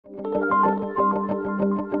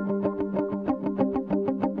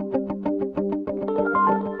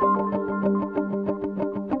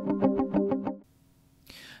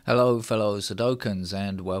Hello, fellow Sudokans,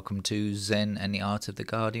 and welcome to Zen and the Art of the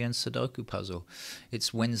Guardian Sudoku Puzzle.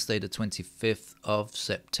 It's Wednesday, the 25th of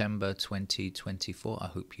September 2024. I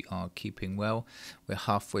hope you are keeping well. We're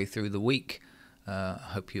halfway through the week. I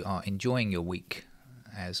hope you are enjoying your week,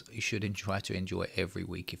 as you should try to enjoy every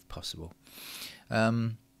week if possible.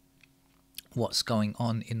 What's going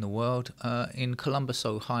on in the world? In Columbus,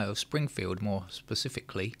 Ohio, Springfield more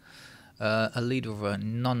specifically, a leader of a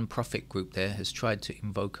non-profit group there has tried to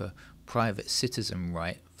invoke a private citizen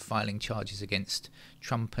right, filing charges against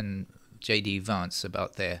Trump and J.D. Vance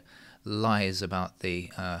about their lies about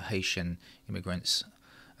the Haitian immigrants.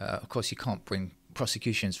 Of course, you can't bring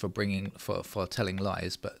prosecutions for telling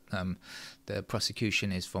lies, but the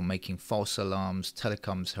prosecution is for making false alarms,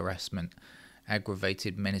 telecoms harassment,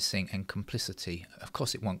 aggravated menacing, and complicity. Of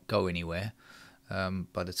course, it won't go anywhere.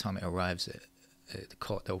 By the time it arrives at the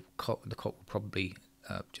court will probably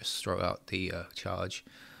just throw out the charge,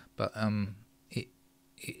 but it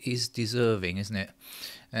is deserving, isn't it?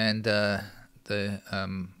 And the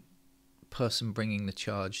person bringing the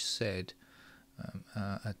charge said,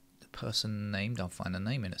 a person named, I'll find the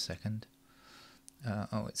name in a second.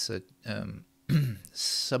 It's a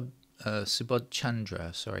Subodh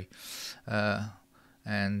Chandra, sorry,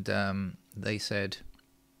 and they said,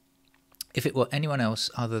 if it were anyone else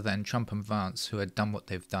other than Trump and Vance who had done what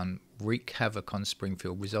they've done, wreak havoc on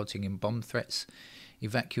Springfield, resulting in bomb threats,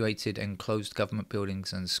 evacuated and closed government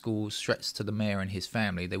buildings and schools, threats to the mayor and his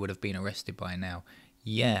family, they would have been arrested by now.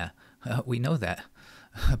 Yeah, we know that.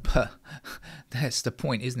 But that's the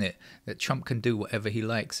point, isn't it? That Trump can do whatever he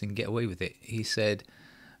likes and get away with it. He said,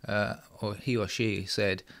 or he or she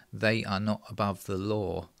said, they are not above the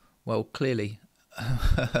law. Well, clearly,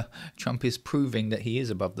 Trump is proving that he is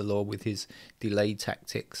above the law with his delay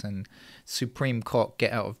tactics and Supreme Court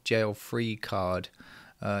get out of jail free card.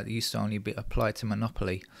 It used to only apply to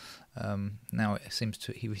monopoly. Now he seems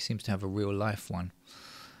to have a real life one.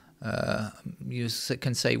 You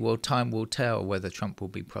can say, well, time will tell whether Trump will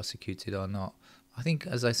be prosecuted or not. I think,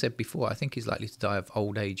 as I said before, I think he's likely to die of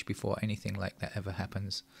old age before anything like that ever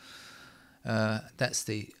happens. That's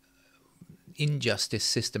the injustice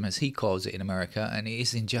system, as he calls it in America, and it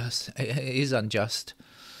is unjust.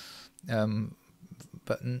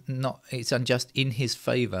 But not. It's unjust in his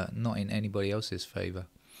favor, not in anybody else's favor.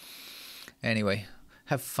 Anyway,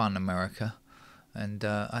 have fun, America. And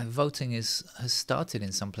voting has started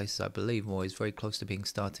in some places, I believe, or is very close to being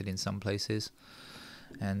started in some places.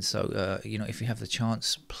 And so, if you have the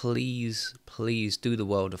chance, please do the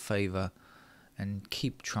world a favor and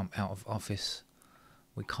keep Trump out of office.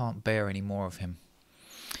 We can't bear any more of him.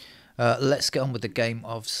 Let's get on with the game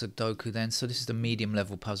of Sudoku then. So this is the medium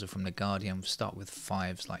level puzzle from The Guardian. We'll start with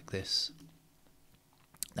fives like this.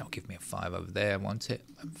 That will give me a 5 over there, won't it?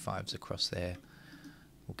 And 5s across there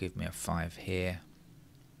will give me a 5 here.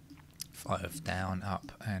 5 down,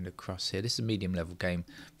 up, and across here. This is a medium level game.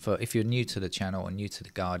 For if you're new to the channel and new to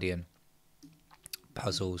The Guardian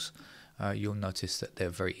puzzles, you'll notice that they're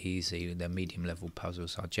very easy. Their medium level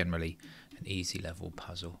puzzles are generally an easy level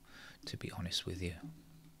puzzle, to be honest with you.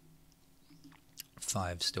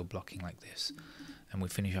 5 still blocking like this, and we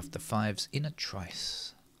finish off the 5s in a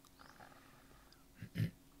trice.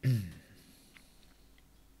 And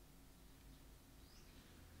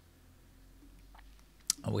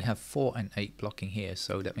we have 4 and 8 blocking here,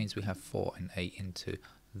 so that means we have 4 and 8 into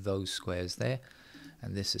those squares there,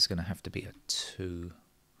 and this is going to have to be a 2.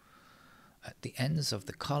 At the ends of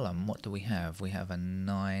the column, what do we have? We have a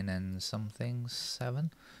 9 and something,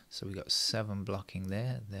 7. So we got 7 blocking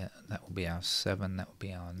there. That will be our 7. That will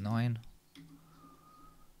be our 9.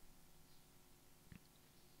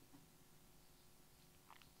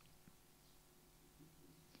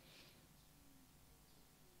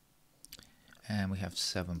 And we have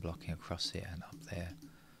 7 blocking across here and up there.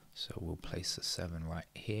 So we'll place the 7 right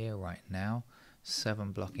here, right now.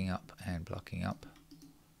 7 blocking up and blocking up.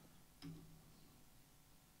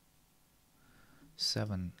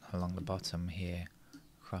 7 along the bottom here,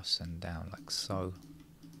 across and down like so.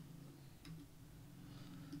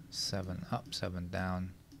 7 up, 7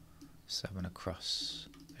 down, 7 across.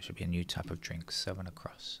 There should be a new type of drink, 7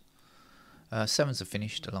 across. 7s are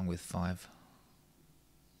finished along with 5.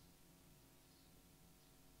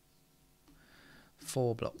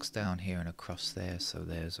 4 blocks down here and across there, so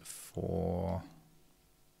there's a 4.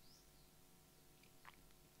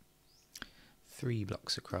 3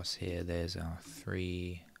 blocks across here, there's our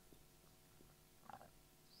 3.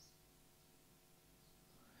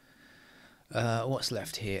 What's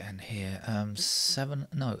left here and here? 7,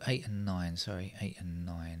 no, 8 and 9, sorry, 8 and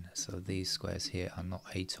 9. So these squares here are not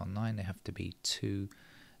 8 or 9, they have to be 2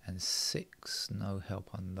 and 6, no help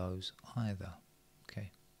on those either.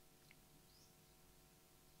 Okay.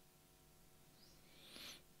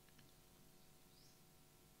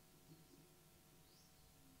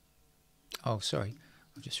 Oh, sorry,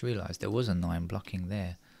 I've just realised there was a 9 blocking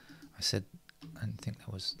there. I said I didn't think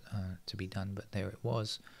that was to be done, but there it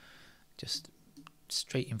was, just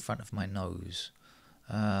straight in front of my nose.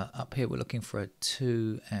 Up here we're looking for a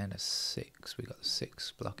 2 and a 6. We got the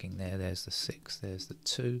 6 blocking there. There's the 6. There's the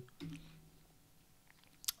 2.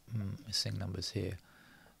 Missing numbers here.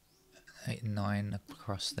 8 and 9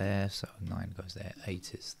 across there. So 9 goes there.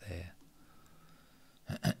 8 is there.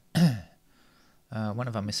 One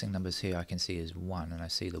of our missing numbers here I can see is 1, and I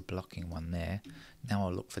see the blocking one there. Now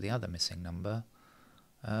I'll look for the other missing number,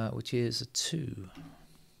 which is a 2.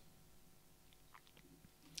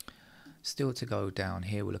 Still to go down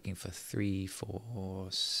here, we're looking for 3,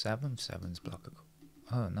 4, 7. 7's block.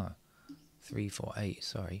 Oh no, 3, 4, 8.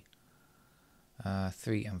 Sorry.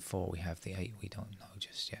 3 and 4. We have the 8. We don't know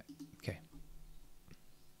just yet. Okay.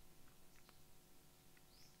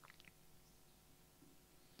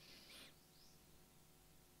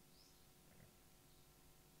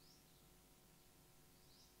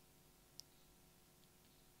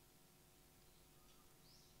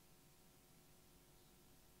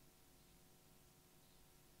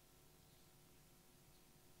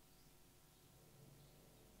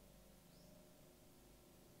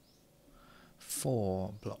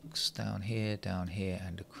 Four blocks down here,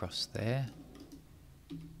 and across there.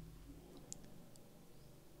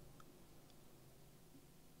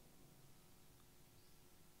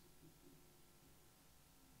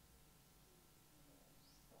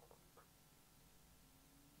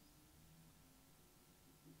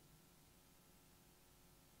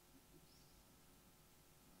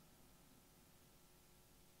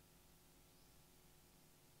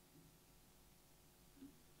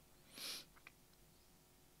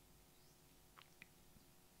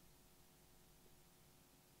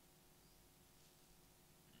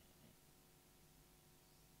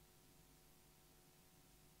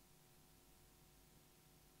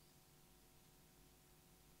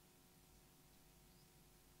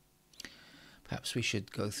 Perhaps we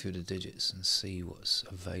should go through the digits and see what's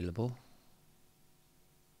available.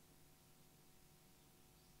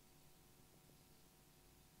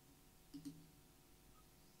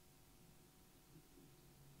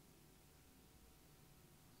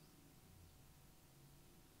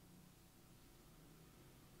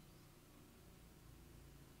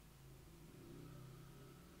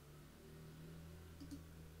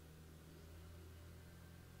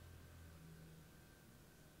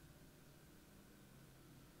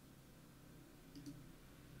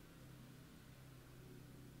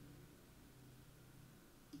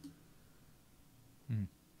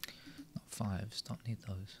 Not 5s, don't need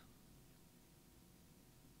those.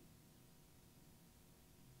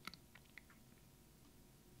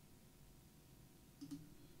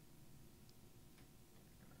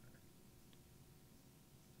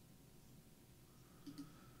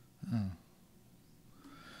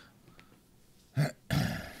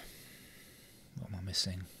 What am I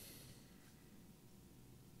missing?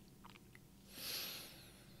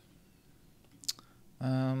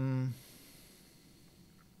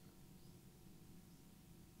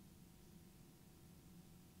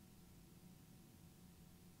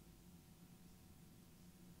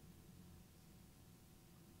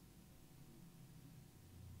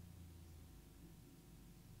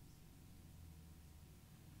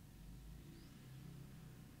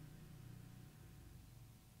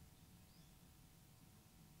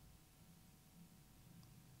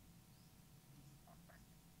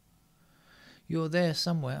 You're there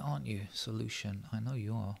somewhere, aren't you? Solution. I know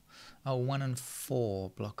you are. Oh, 1 and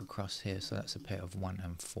 4 block across here, so that's a pair of 1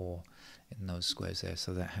 and 4 in those squares there,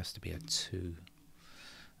 so that has to be a 2.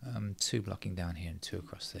 2 blocking down here and 2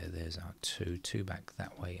 across there. There's our 2. 2 back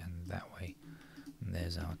that way and that way. And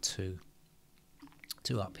there's our 2.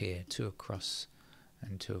 2 up here, 2 across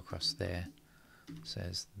and 2 across there.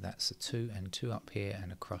 Says that's a 2, and 2 up here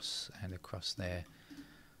and across there.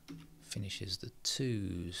 Finishes the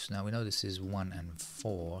 2s. Now we know this is 1 and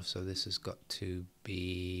 4, so this has got to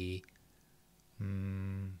be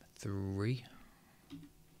 3.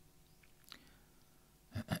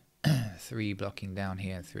 3 blocking down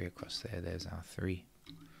here and 3 across there. There's our 3.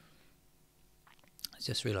 I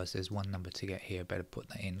just realised there's one number to get here. Better put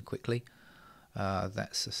that in quickly.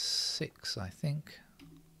 That's a 6, I think.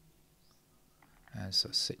 And so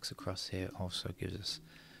 6 across here also gives us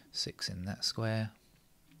 6 in that square.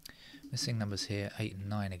 Missing numbers here, 8 and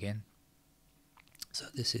 9 again. So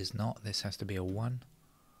this is not, this has to be a 1.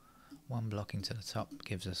 1 blocking to the top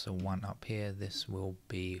gives us a 1 up here. This will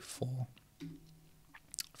be 4.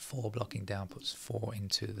 4 blocking down puts 4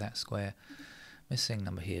 into that square. Missing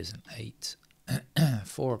number here is an 8.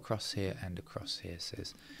 4 across here and across here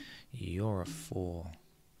says you're a 4.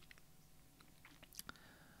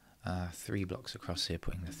 3 blocks across here,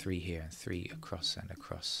 putting the 3 here, and 3 across and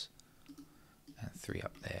across, and 3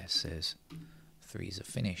 up there says 3s are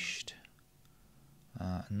finished.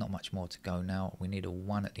 Not much more to go now. We need a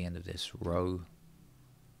 1 at the end of this row.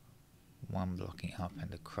 1 blocking up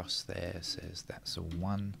and across there says that's a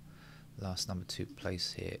 1. Last number to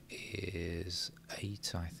place here is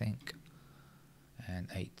 8, I think. And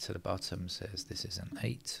 8 to the bottom says this is an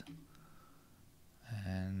 8.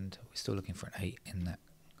 And we're still looking for an 8 in that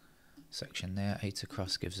section there. 8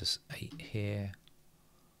 across gives us 8 here.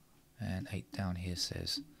 And 8 down here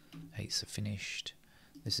says 8's are finished.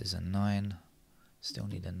 This is a 9. Still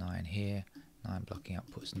need a 9 here. 9 blocking up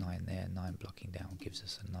puts 9 there. 9 blocking down gives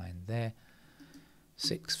us a 9 there.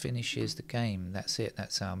 6 finishes the game. That's it.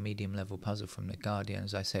 That's our medium level puzzle from The Guardian.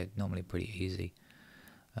 As I said, normally pretty easy.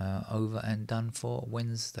 Over and done for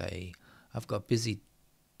Wednesday. I've got a busy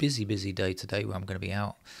day today where I'm going to be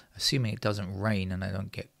out. Assuming it doesn't rain and I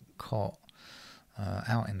don't get caught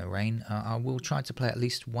out in the rain. I will try to play at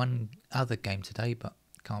least one other game today, but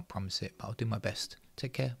can't promise it. But I'll do my best.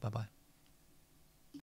 Take care. Bye bye.